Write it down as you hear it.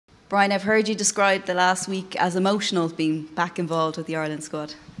Brian, I've heard you describe the last week as emotional, being back involved with the Ireland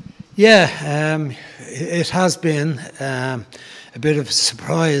squad. Yeah, it has been a bit of a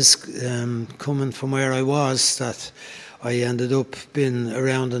surprise coming from where I was, that I ended up being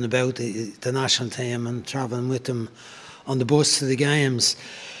around and about the national team and travelling with them on the bus to the games.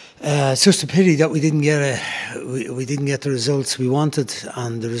 It's just a pity that we didn't get the results we wanted,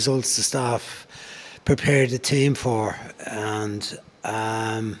 and the results the staff prepared the team for. And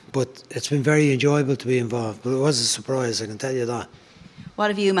but it's been very enjoyable to be involved. But it was a surprise, I can tell you that. What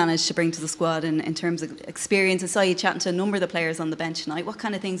have you managed to bring to the squad in terms of experience? I saw you chatting to a number of the players on the bench tonight. What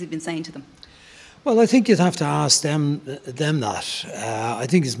kind of things have you been saying to them? Well, I think you'd have to ask them that. I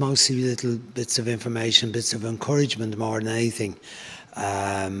think it's mostly little bits of information, bits of encouragement more than anything.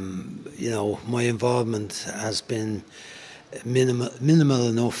 My involvement has been minimal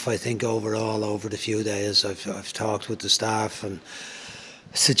enough, I think, overall over the few days. I've talked with the staff and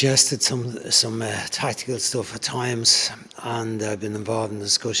suggested some tactical stuff at times, and I've been involved in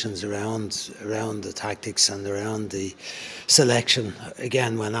discussions around the tactics and around the selection,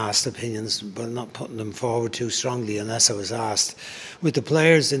 again when asked opinions, but not putting them forward too strongly unless I was asked. With the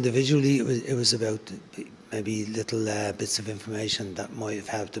players individually, it was about maybe little bits of information that might have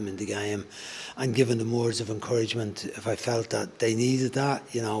helped them in the game, and given them words of encouragement if I felt that they needed that.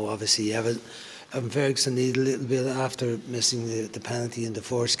 Obviously Evan Ferguson needed a little bit after missing the penalty in the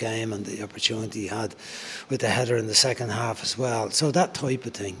first game, and the opportunity he had with the header in the second half as well. So that type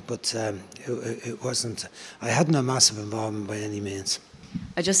of thing. But it wasn't. I hadn't a massive involvement by any means.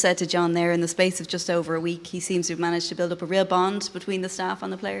 I just said to John there, in the space of just over a week, he seems to have managed to build up a real bond between the staff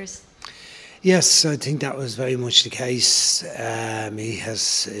and the players. Yes, I think that was very much the case. John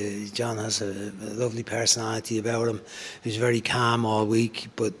has a lovely personality about him. He was very calm all week,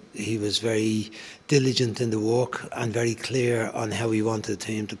 but he was very diligent in the work and very clear on how he wanted the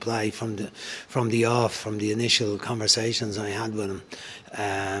team to play from the initial conversations I had with him.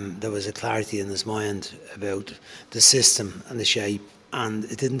 There was a clarity in his mind about the system and the shape. And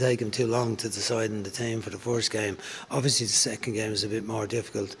it didn't take him too long to decide on the team for the first game. Obviously, the second game was a bit more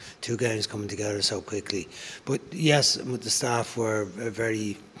difficult. 2 games coming together so quickly. But yes, with the staff were a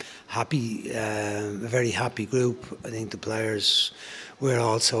very happy group. I think the players were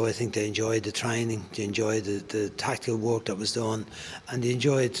also. I think they enjoyed the training. They enjoyed the tactical work that was done, and they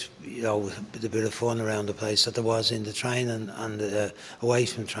enjoyed the bit of fun around the place that there was in the training and away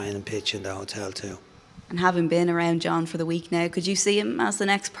from training pitch in the hotel too. And having been around John for the week now, could you see him as the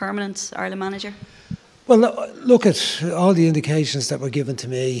next permanent Ireland manager? Well, look at all the indications that were given to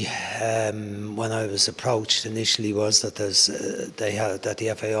me when I was approached initially was that that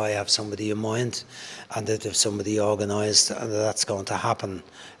the FAI have somebody in mind, and that there's somebody organised, and that's going to happen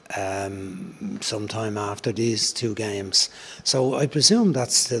sometime after these 2 games. So I presume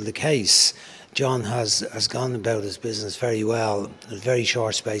that's still the case. John has gone about his business very well in a very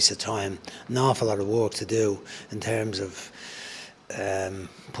short space of time. An awful lot of work to do in terms of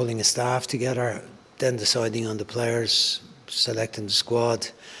pulling a staff together, then deciding on the players, selecting the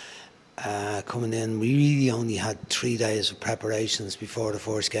squad, coming in. We really only had 3 days of preparations before the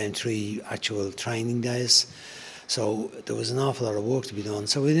first game, 3 actual training days. So there was an awful lot of work to be done.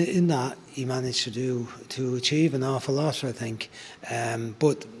 So in that, he managed to achieve an awful lot, I think.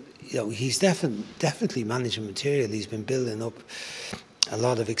 But he's definitely managing material. He's been building up a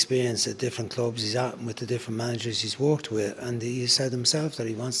lot of experience at different clubs he's at and with the different managers he's worked with, and he said himself that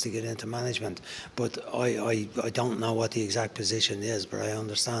he wants to get into management. But I don't know what the exact position is, but I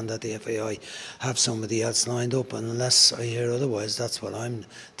understand that the FAI have somebody else lined up, and unless I hear otherwise, that's what I'm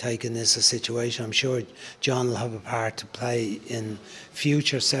taking as a situation. I'm sure John will have a part to play in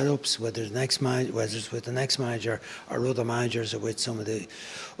future setups, whether it's with the next manager or other managers or with some of the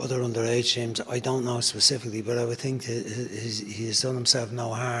other underage teams. I don't know specifically, but I would think that he has done himself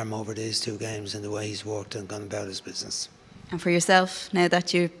no harm over these 2 games in the way he's worked and gone about his business. And for yourself, now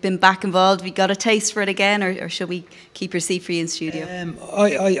that you've been back involved, have you got a taste for it again, or should we keep your seat for you in studio?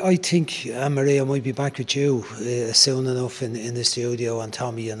 I think, Ann Marie, I might be back with you soon enough in the studio, and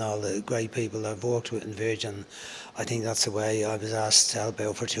Tommy and all the great people I've worked with in Virgin. I think that's the way. I was asked to help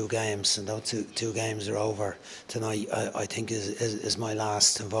out for 2 games, and those two games are over tonight. I think is my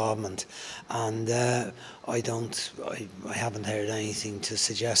last involvement, and I haven't heard anything to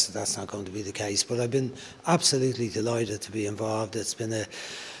suggest that that's not going to be the case. But I've been absolutely delighted to be involved. It's been a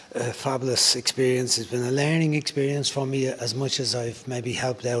fabulous experience. It's been a learning experience for me. As much as I've maybe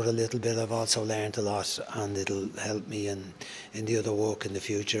helped out a little bit, I've also learned a lot, and it'll help me in the other work in the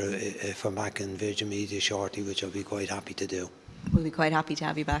future if I'm back in Virgin Media shortly, which I'll be quite happy to do. We'll be quite happy to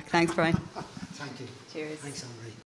have you back. Thanks, Brian. Thank you. Cheers. Thanks, Ann Marie.